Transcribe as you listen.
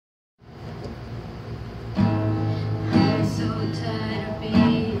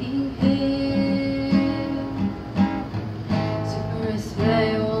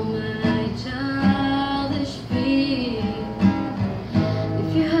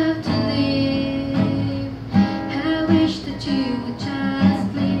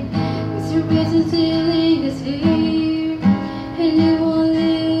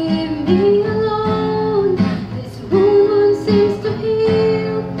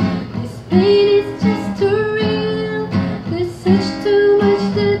pain is just too real. There's such too much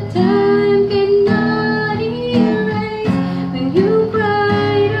that time cannot erase. When you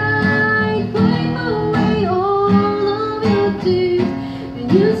cried, I'd wipe away all of your tears. When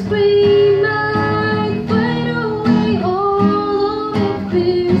you screamed,